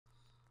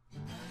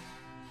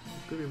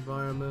good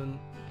environment,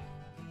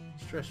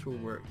 stressful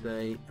work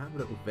day, have a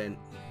little vent.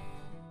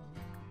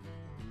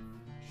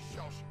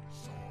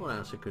 What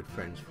else are good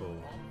friends for?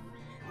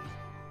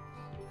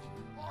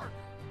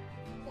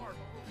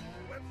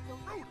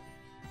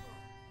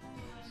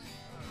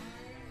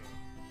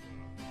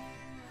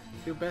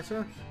 Feel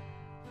better?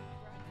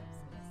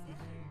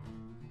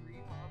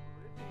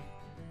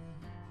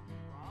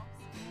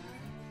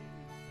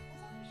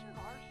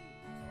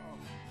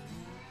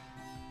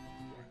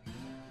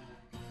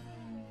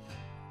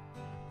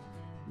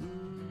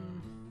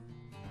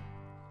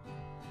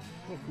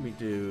 What can we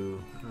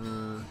do?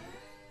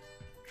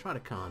 Try to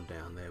calm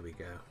down. There we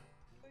go.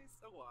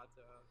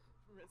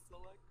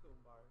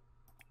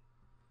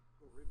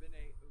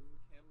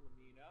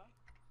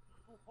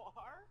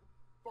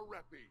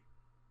 Barepi,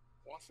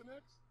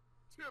 Wasanex,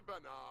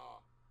 Tibana,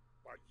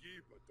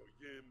 Bayiba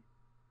Doyim,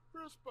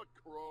 Brispa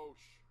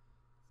Krosh.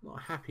 A lot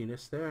of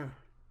happiness there.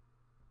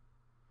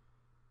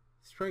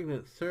 It's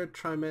pregnant, third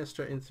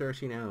trimester in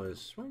 13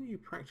 hours. Why don't you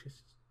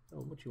practice?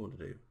 Oh, what do you want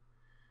to do? You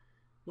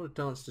want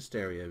to dance to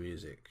stereo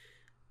music.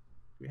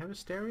 Do we have a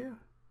stereo?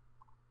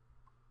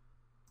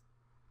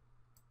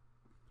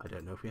 I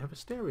don't know if we have a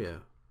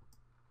stereo.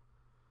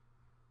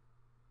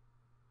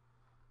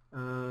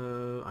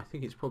 I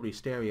think it's probably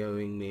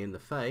stereoing me in the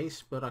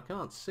face, but I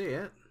can't see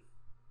it.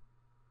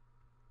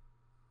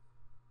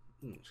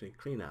 So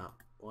clean it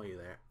up while you're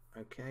there.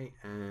 Okay,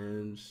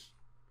 and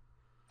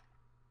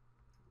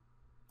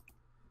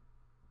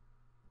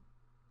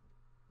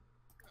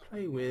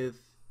play with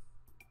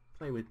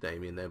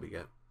Damien. There we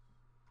go.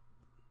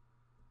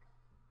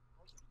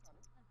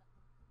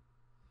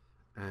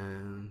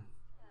 And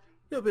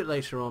a little bit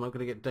later on, I'm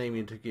going to get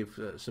Damien to give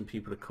some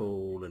people a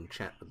call and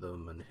chat with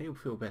them, and he'll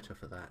feel better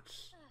for that.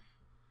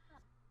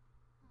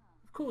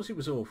 Of course, it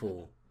was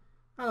awful.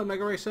 Hello,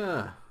 Mega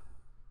Racer.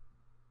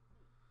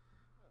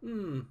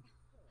 I'm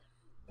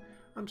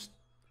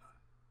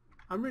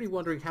really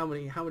wondering how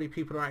many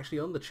people are actually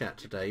on the chat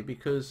today,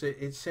 because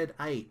it said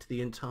 8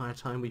 the entire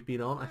time we've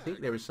been on. I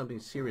think there is something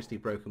seriously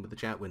broken with the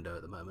chat window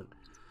at the moment.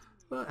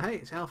 But hey,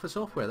 it's alpha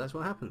software. That's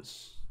what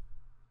happens.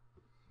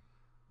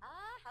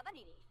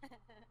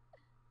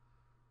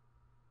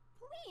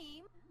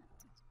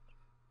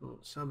 Oh,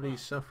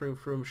 somebody's suffering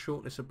from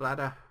shortness of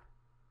bladder.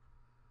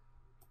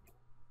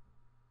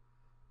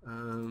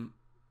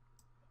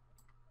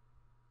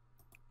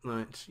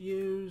 Right,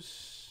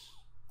 use.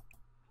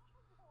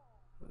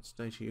 What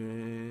state are you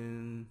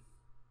in?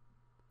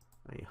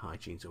 Oh, your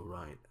hygiene's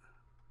alright.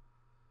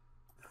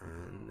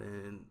 And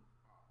then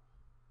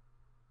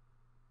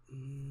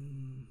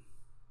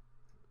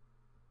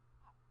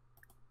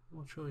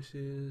more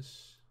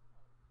choices.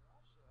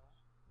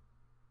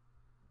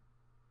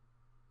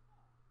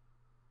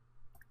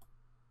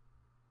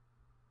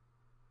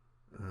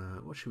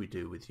 What should we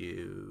do with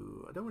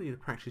you? I don't want you to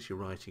practice your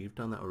writing. You've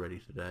done that already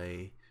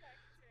today.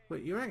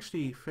 But you're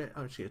actually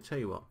actually, I'll tell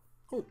you what.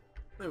 Oh,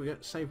 there we go.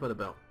 Saved by the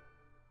bell.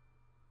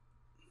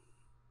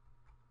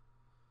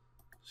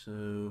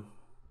 So,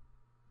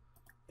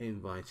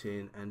 invite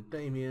in. And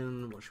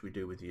Damien, what should we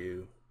do with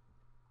you?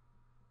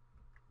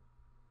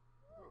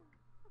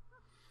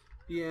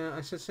 Yeah,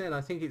 as I said,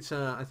 I think it's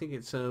a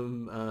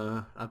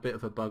bit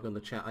of a bug on the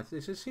chat.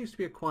 This seems to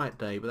be a quiet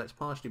day, but that's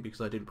partially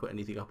because I didn't put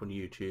anything up on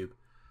YouTube.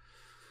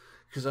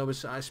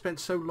 Because I spent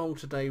so long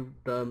today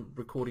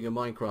recording a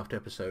Minecraft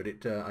episode,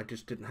 I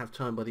just didn't have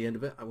time by the end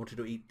of it. I wanted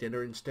to eat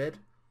dinner instead.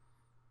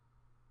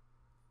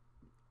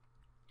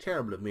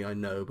 Terrible of me, I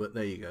know, but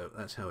there you go.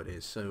 That's how it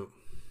is. So,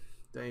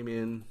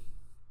 Damien,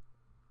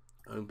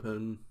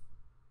 open.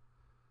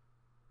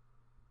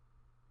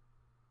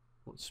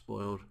 What's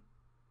spoiled?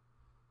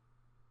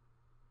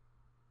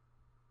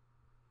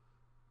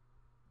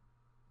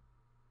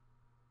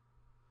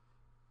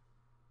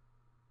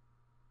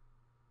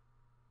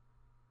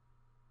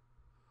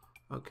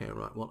 Okay,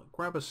 right, well,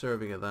 grab a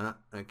serving of that,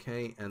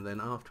 okay, and then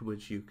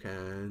afterwards you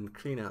can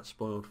clean out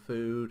spoiled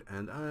food,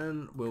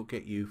 and we'll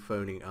get you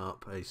phoning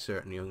up a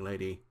certain young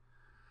lady.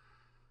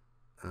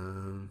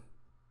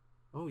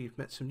 Oh, you've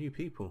met some new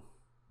people.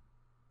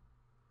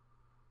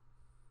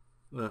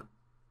 Look,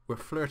 we're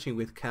flirting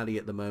with Callie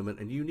at the moment,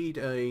 and you need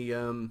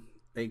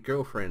a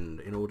girlfriend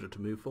in order to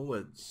move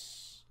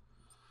forwards.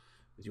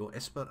 With your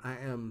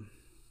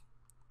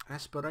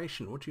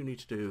aspiration, what do you need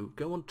to do?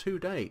 Go on 2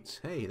 dates.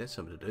 Hey, that's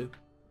something to do.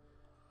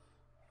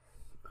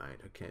 Right,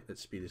 okay,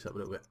 let's speed this up a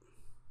little bit.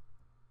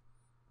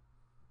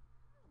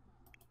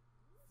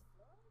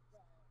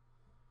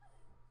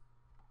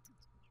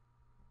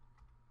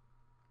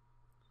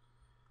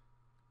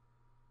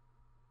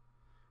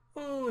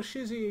 Oh,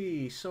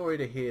 Shizzy, sorry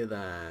to hear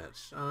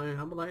that.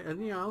 I'm like,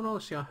 and yeah,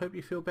 honestly, I hope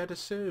you feel better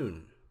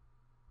soon.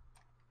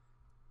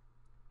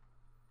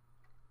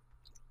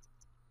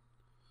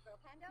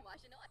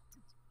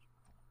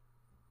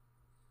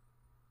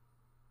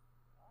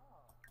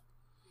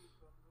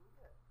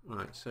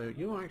 Right, so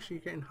you're actually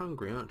getting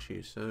hungry, aren't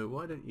you? So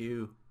why don't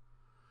you,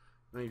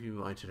 maybe you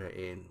invited her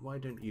in, why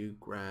don't you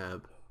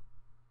grab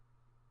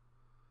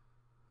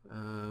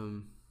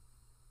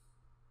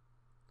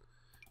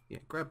yeah,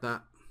 grab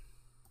that.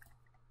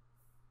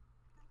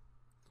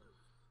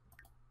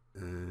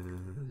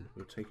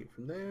 we'll take it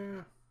from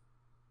there.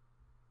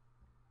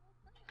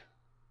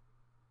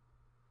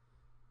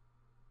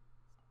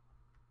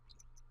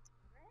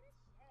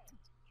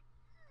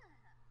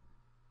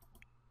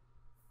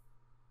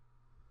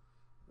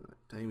 Right,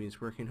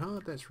 Damien's working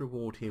hard. Let's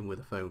reward him with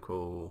a phone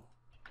call.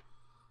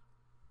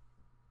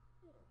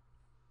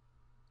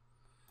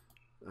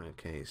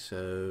 Okay,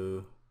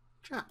 so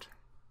chat.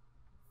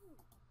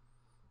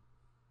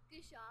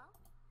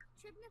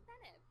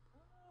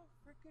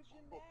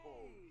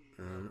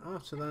 And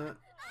after that,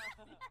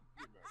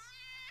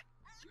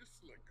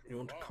 you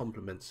want to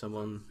compliment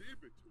someone.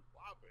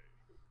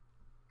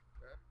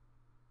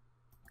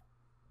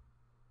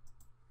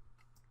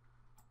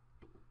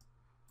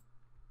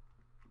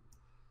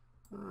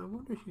 I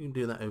wonder if you can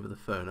do that over the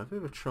phone. I've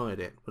never tried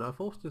it, but I've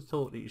often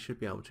thought that you should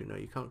be able to. No,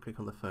 you can't click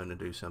on the phone and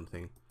do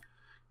something.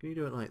 Can you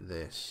do it like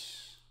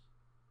this?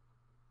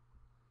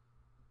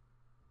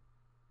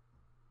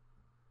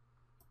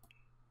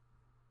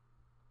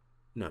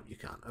 No, you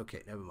can't.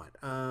 Okay, never mind.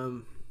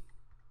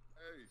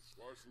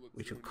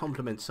 We shall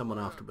compliment someone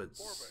afterwards.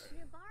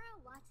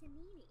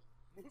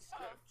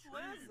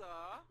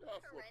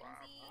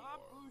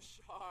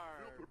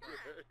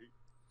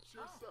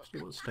 See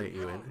what state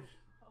you're in.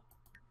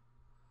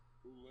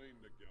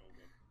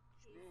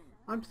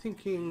 I'm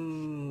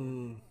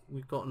thinking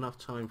we've got enough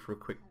time for a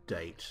quick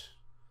date.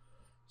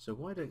 So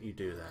why don't you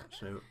do that?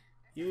 So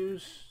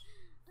use,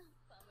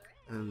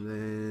 and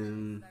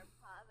then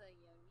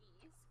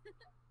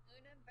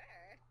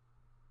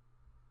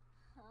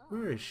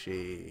where is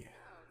she?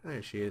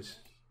 There she is.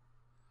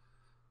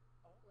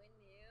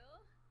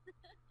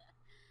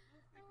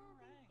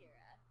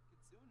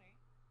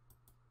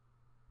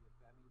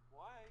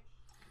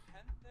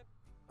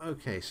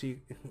 Okay, so you,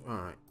 all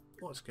right.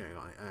 What's going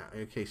on?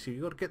 Okay, so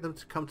you got to get them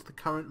to come to the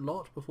current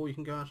lot before you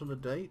can go out on a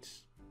date.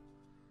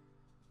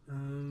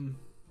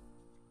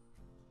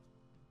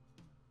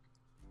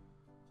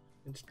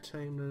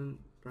 Entertainment,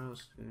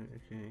 browse.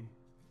 Okay.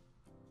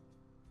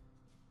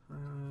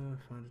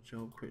 Find a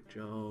job, quit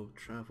job,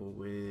 travel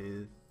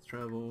with,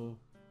 travel.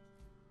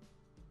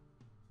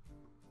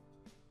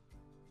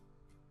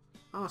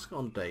 Ask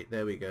on date.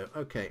 There we go.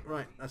 Okay,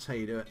 right. That's how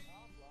you do it.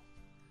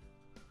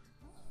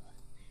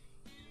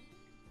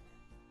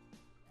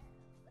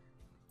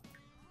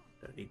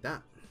 Don't need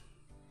that.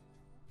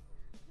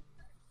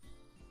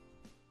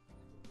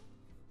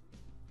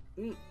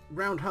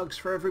 Round hugs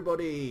for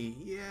everybody!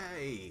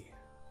 Yay!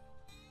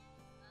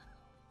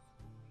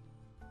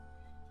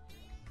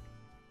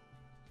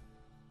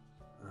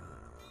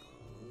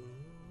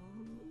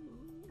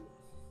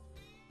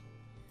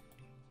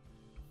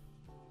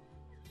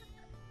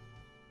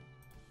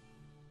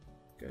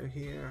 Go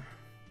here.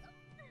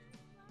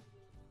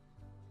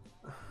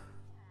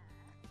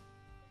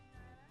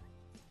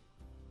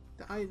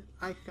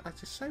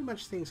 There's so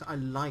much things I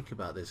like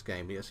about this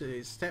game. It's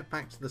a step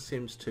back to The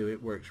Sims 2.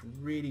 It works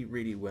really,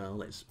 really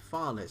well. It's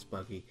far less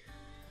buggy.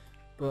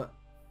 But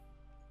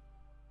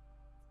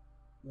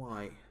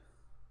why?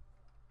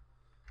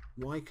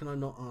 Why can I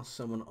not ask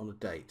someone on a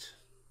date?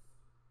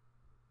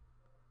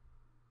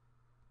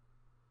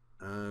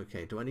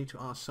 Okay, do I need to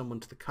ask someone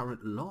to the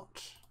current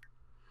lot?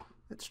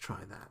 Let's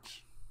try that.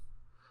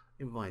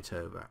 Invite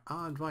over.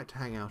 I'll invite to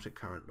hang out at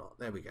current lot.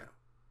 There we go.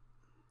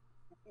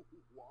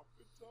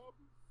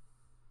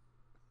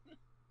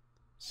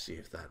 See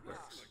if that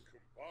works.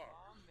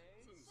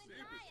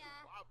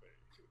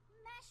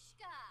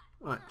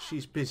 Right,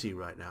 she's busy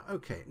right now.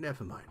 Okay,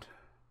 never mind.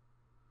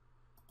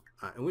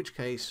 In which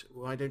case,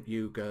 why don't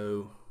you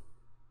go...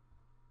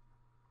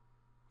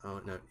 Oh,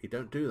 no, you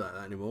don't do that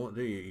anymore,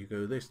 do you? You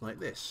go this,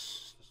 like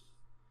this.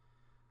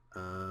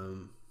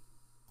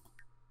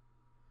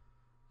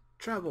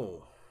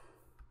 Travel.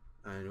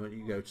 And why don't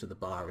you go to the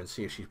bar and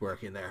see if she's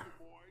working there.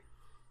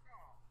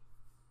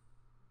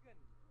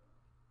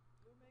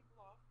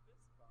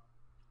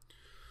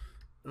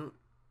 Oh.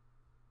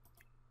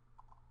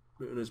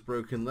 Luna's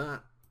broken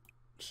that,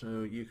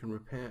 so you can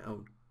repair.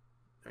 Oh,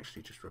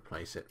 actually, just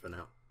replace it for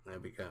now. There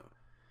we go.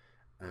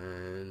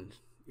 And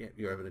yeah,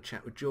 you're having a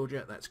chat with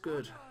Georgia. That's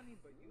good.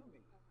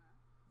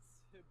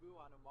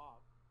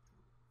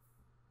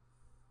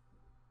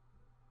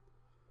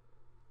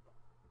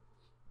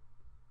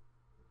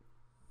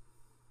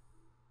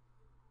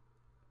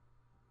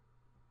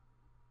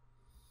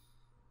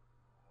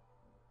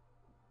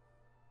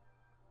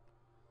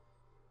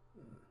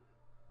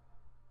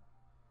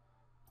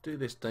 Do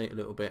this date a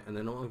little bit, and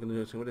then what I'm going to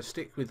do is I'm going to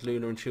stick with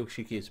Luna until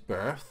she gives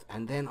birth,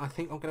 and then I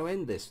think I'm going to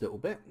end this little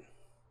bit.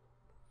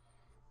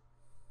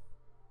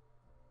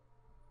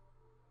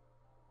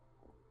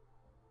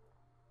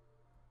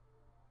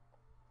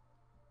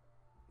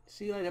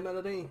 See you later,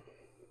 Melody.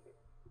 Okay, we're here in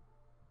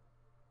Rattlesnake Juice. 'Cause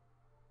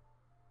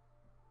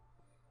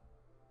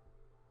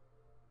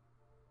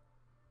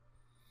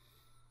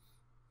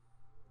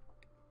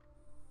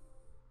I think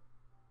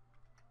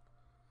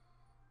I'm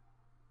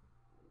going to go to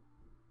the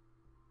current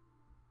lot. Let's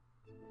try that.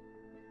 Invite over.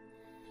 I'll invite to hang out at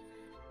current lot. There we go.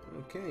 See you later,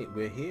 Melody. Okay,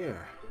 we're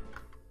here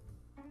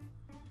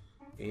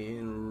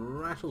in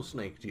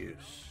Rattlesnake Juice. 'Cause I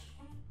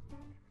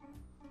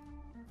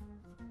think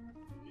I'm going to go to the current lot. Let's try that. Invite over. I'll invite to hang out at current lot. There we go. See you later, Melody.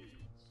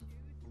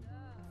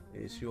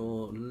 Is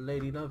your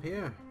lady love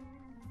here?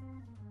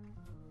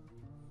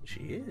 She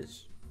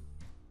is.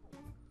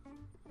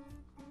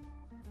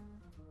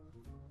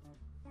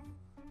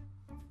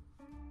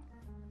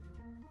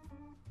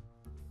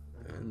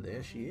 And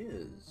there she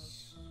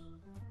is.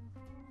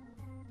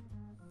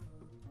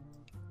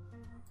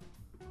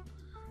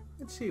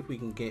 Let's see if we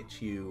can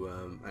get you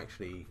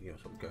actually,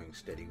 sort of going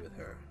steady with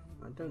her.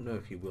 I don't know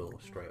if you will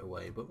straight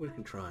away, but we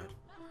can try it.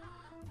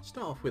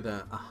 Start off with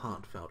a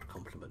heartfelt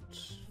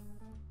compliment.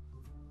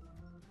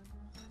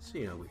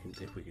 See how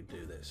if we can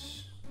do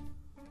this.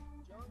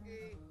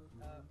 Jongi,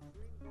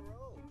 green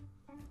parole.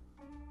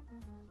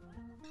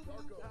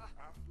 Darko,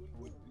 Afflin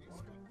with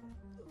these.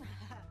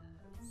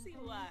 See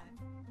why?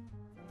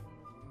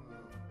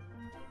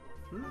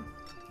 Shooter.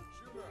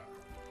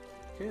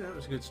 Okay, that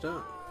was a good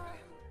start.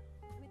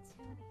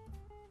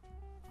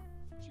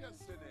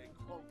 Jessene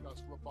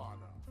Kronkas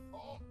Rabana.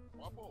 Oh,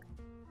 Wobble.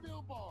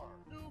 Bilbar.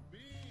 New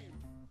Beam.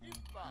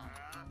 Ipa.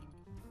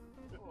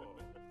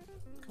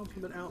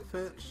 Compliment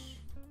outfit.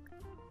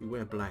 You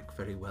wear black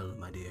very well,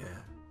 my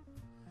dear.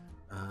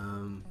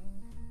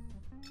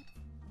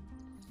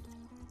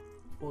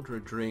 Order a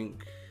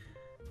drink.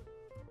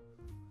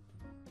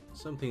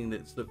 Something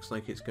that looks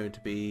like it's going to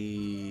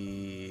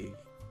be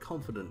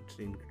confident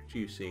in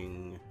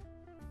producing.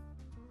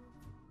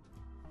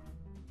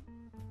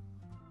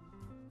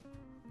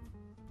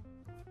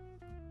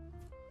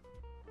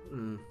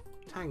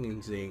 Tang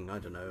and zing, I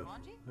don't know.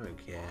 I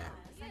don't care.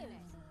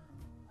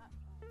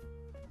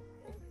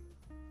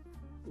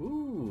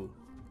 Ooh.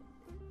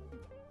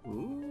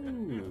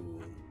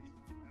 Ooh.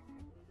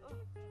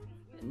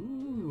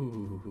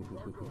 Ooh.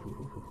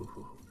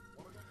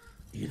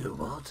 You know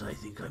what? I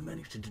think I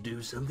managed to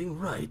do something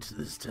right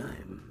this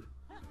time.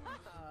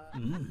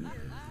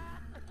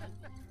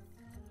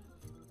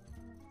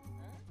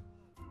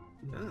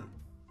 Yeah.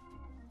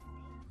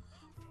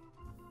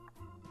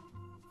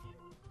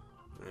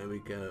 There we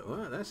go.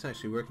 Well, that's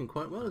actually working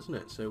quite well, isn't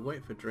it? So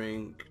wait for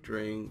drink.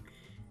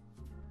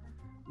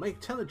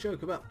 Tell a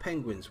joke about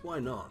penguins. Why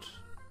not?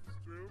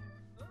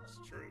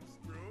 Stroom.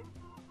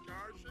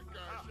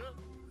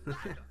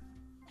 Garsha.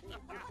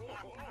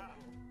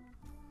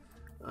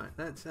 Right,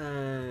 let's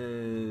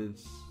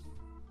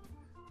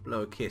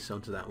blow a kiss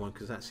onto that one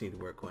because that seemed to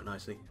work quite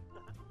nicely.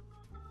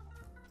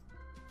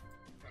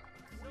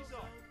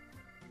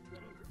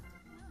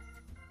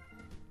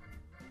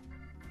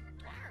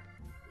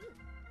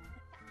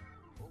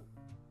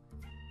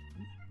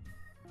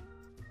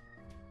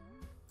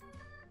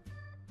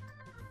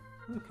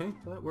 Okay,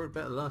 that worked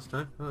better last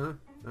time.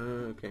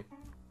 Okay.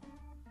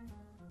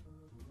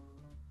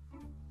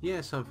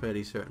 Yes, I'm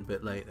fairly certain a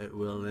bit late it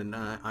will, and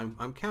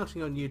I'm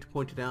counting on you to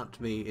point it out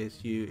to me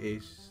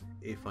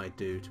if I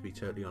do, to be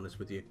totally honest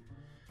with you.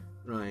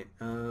 Right,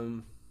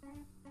 oh,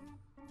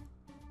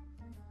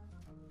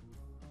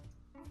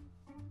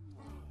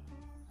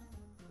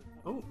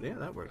 yeah,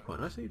 that worked quite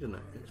nicely, didn't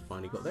it? It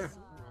finally got there.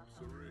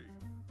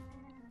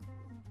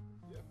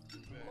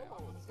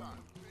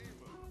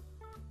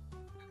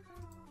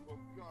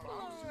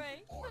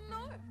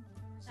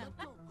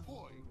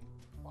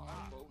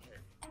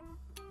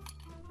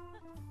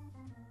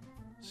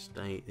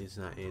 State is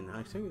that in?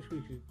 I think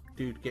we could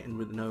do getting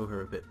to know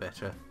her a bit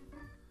better.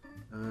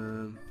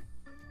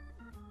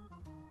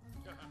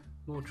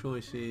 More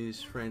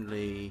choices,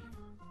 friendly.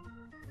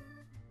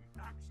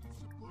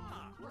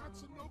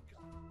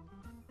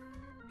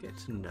 Get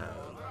to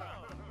know.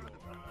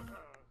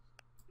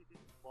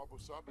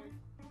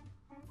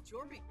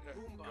 Jorby,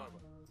 Boomba,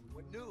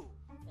 Wanu,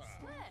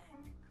 Swag.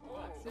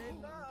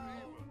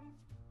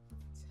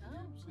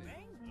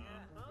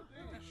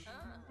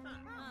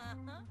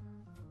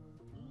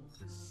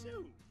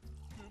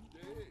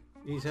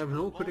 He's having an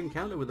awkward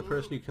encounter with a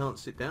person who can't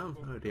sit down.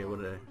 Oh dear, what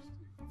a...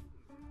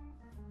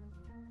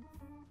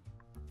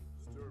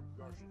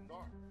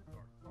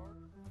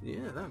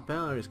 Yeah, that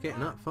bar is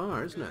getting up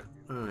far, isn't it?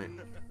 Alright.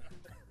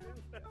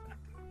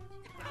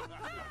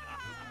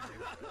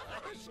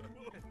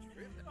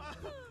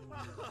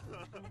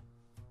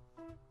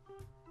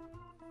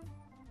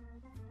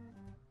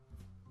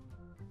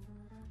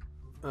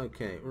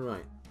 Okay,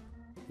 right.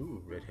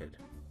 Ooh, redhead.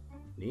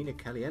 Nina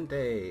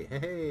Caliente. Hey,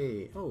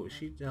 hey. Oh,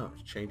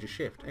 change of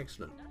shift.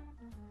 Excellent.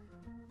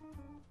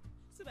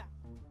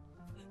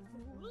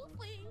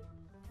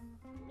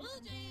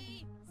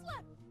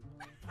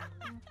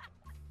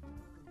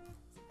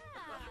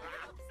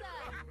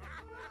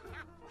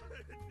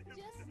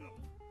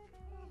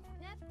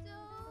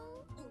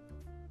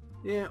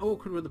 Yeah,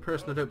 awkward with the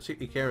person I don't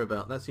particularly care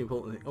about. That's the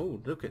important thing. Oh,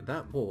 look at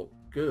that walk.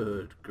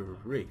 Good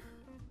grief.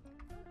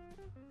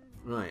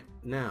 Right,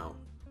 now.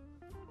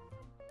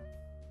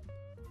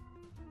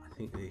 I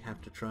think we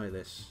have to try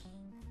this.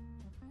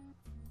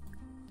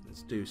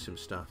 Let's do some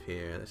stuff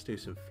here. Let's do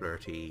some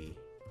flirty.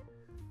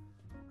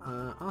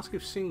 Ask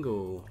if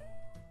single.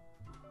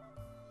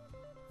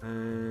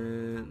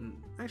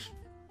 And actually,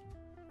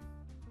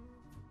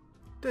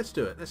 let's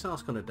do it. Let's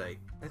ask on a date.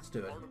 Let's do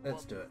it.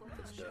 Let's do it.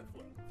 Let's do it.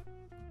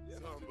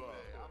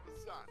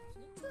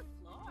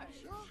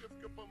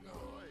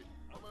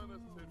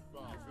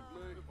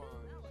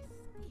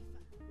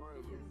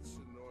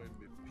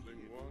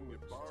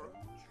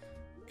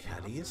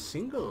 Caddy is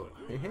single.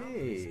 Hey,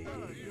 hey.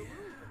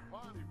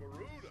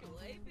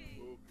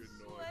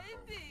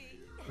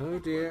 Oh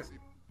dear.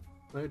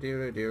 Oh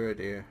dear, oh dear, oh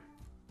dear.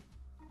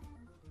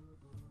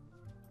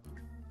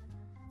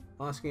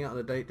 Asking out on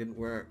a date didn't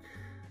work.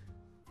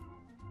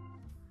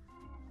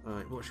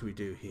 Alright, what should we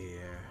do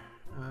here?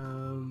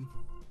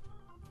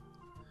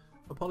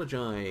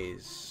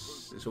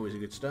 Apologise. It's always a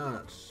good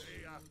start.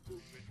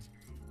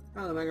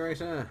 Hello, Mega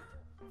Racer.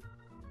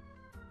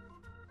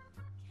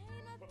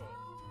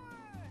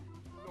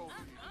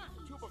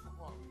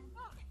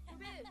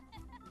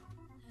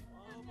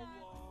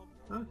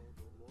 Oh.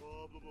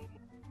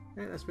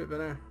 Yeah, that's a bit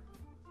better.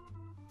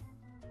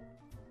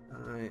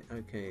 Alright,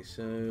 okay,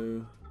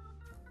 so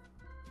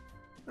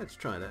let's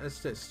try that.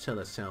 Let's tell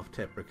a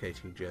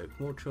self-deprecating joke.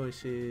 More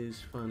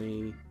choices,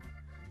 funny,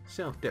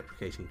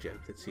 self-deprecating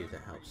joke. Let's see if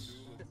that helps.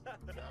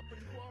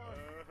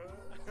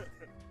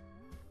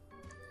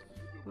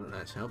 Well,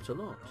 that's helped a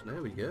lot.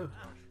 There we go.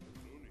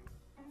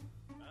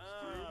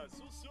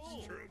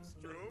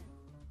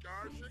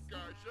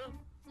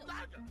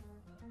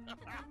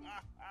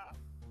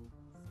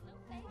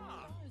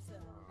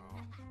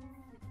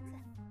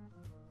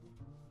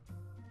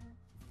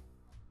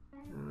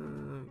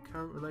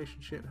 Current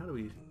relationship. How do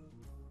we?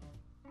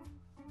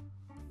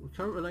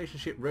 Current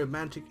relationship,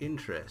 romantic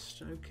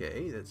interest.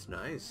 Okay, that's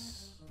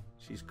nice.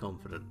 She's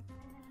confident.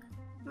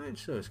 Right,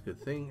 so it's a good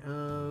thing.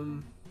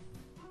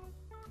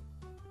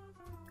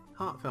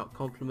 Heartfelt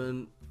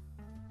compliment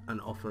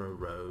and offer a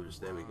rose.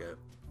 There we go.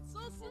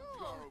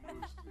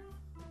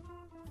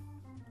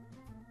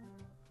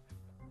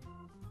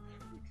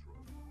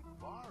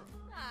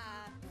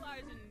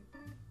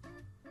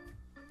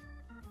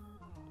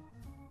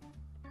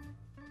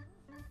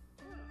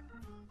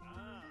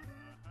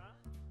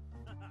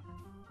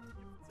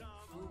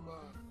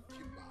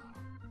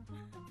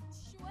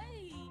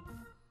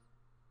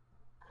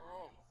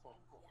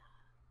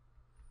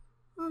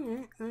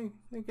 Okay,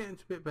 they're getting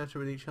a bit better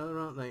with each other,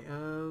 aren't they?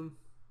 What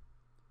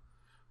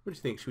do you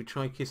think? Should we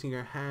try kissing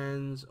her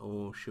hands,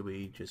 or should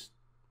we just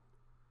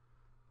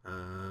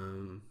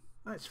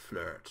let's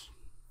flirt?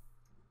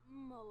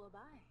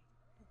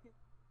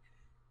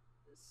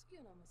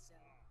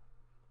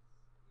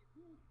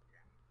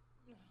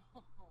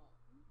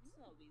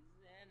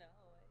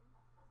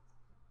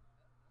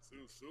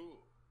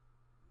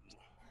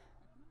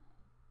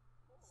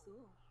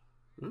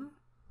 Hmm?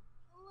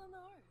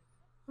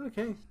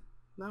 Okay,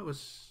 that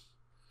was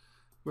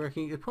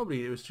working. It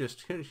was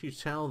just, can't you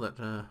tell that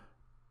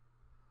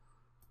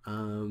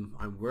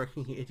I'm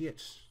working,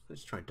 idiot?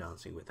 Let's try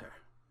dancing with her.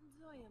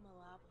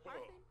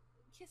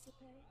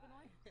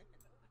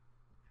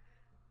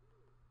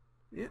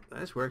 Yeah,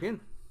 that's working.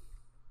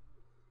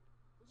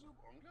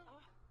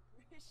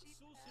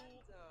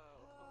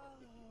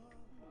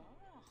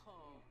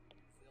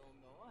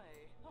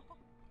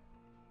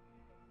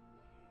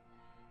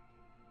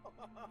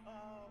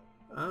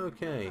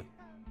 Okay.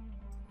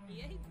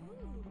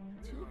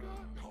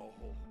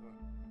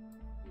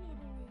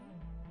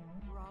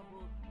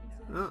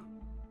 Oh.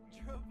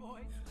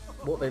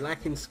 What they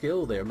lack in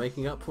skill they're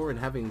making up for and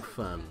having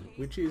fun,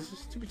 which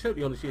is, to be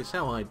totally honest, it's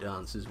how I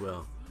dance as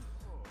well.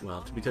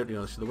 Well, to be totally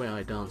honest, the way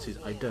I dance is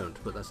I don't,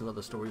 but that's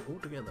another story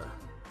altogether.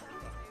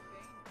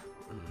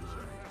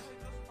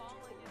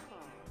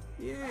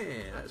 Yeah,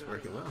 that's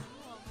working well.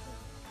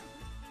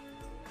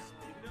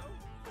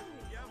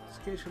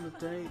 Schedule a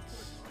date.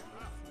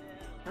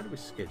 How do we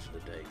schedule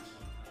a date?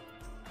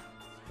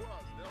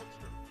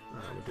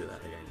 We'll do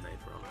that again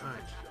later on.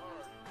 Alright.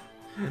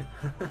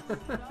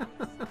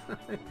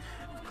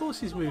 Of course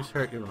his moves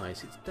hurt your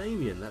eyes. It's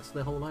Damien, that's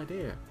the whole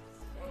idea.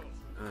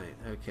 Alright,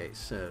 okay,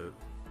 so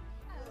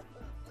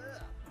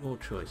more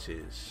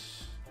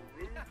choices.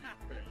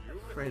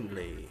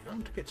 Friendly. I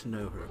want to get to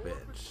know her a bit.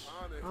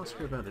 Ask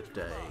her about a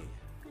day.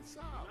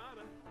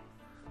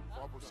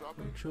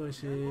 More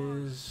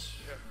choices.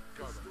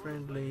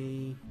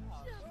 Friendly.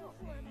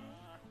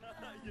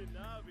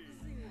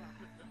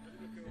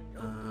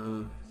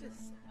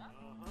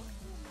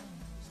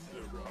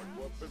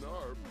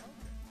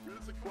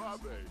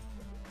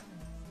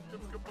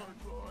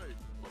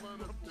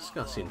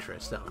 Discuss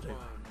interest, that'll do.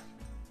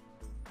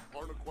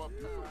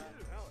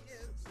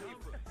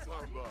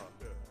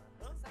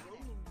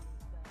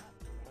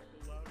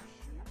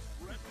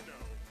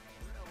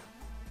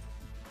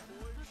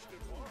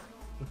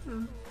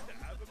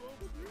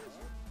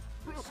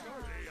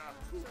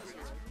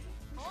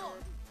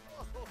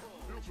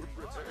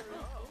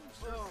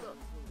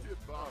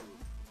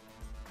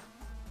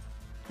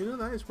 You know,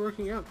 that is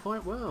working out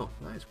quite well.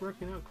 That is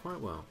working out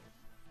quite well.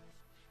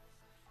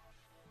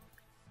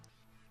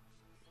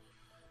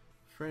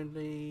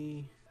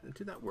 Friendly.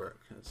 Did that work?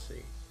 Let's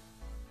see.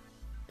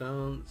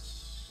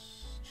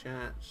 Dance,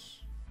 chat,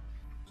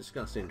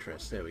 discuss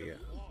interests. There we go.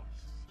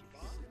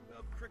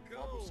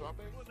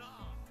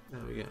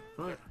 There we go.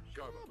 Right.